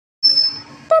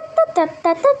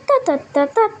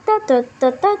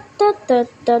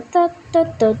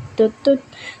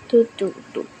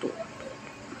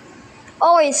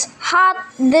Oh, it's hot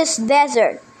this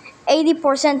desert.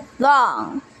 80%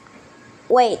 long.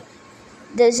 Wait,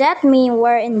 does that mean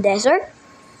we're in desert?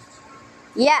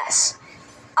 Yes.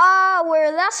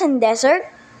 We're lost in desert?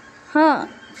 Huh.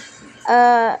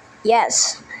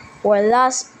 Yes. We're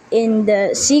lost in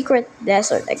the secret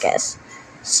desert, I guess.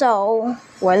 So,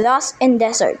 we're lost in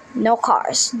desert. No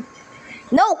cars.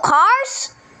 No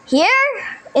cars? Here?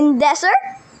 In desert?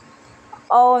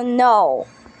 Oh no.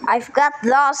 I've got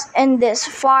lost in this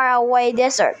faraway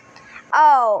desert.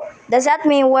 Oh, does that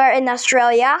mean we're in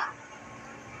Australia?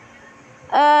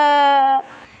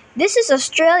 This is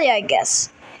Australia, I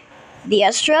guess. The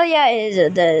Australia is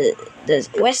the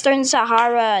Western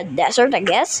Sahara Desert, I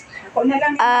guess.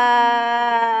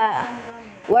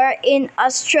 We're in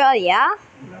Australia.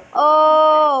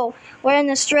 Oh, we're in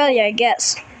Australia, I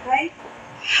guess.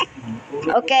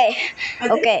 Okay.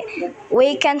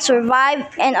 We can survive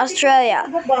in Australia.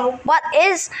 But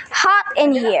it's hot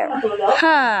in here.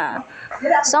 Huh.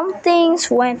 Some things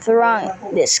went wrong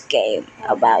this game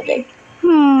about it.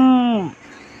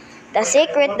 The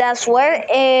secret that we're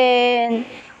in.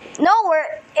 No,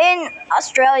 we're in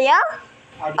Australia.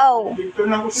 Oh,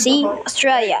 see,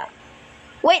 Australia.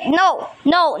 Wait, no.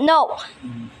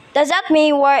 Does that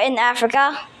mean we're in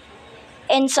Africa?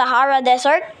 In Sahara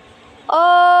Desert?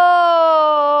 Oh.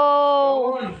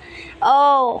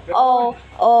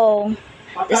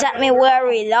 Does that mean we're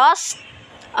really lost?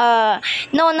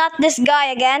 No, not this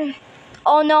guy again.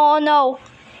 Oh no.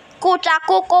 Kucha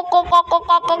ku ku ku ku ku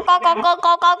ku ku ku ku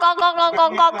ku ku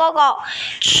ku ku ku.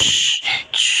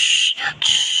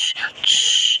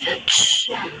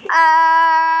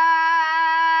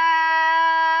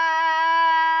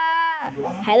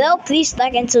 Hello, please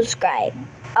like and subscribe.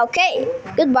 Okay,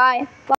 goodbye.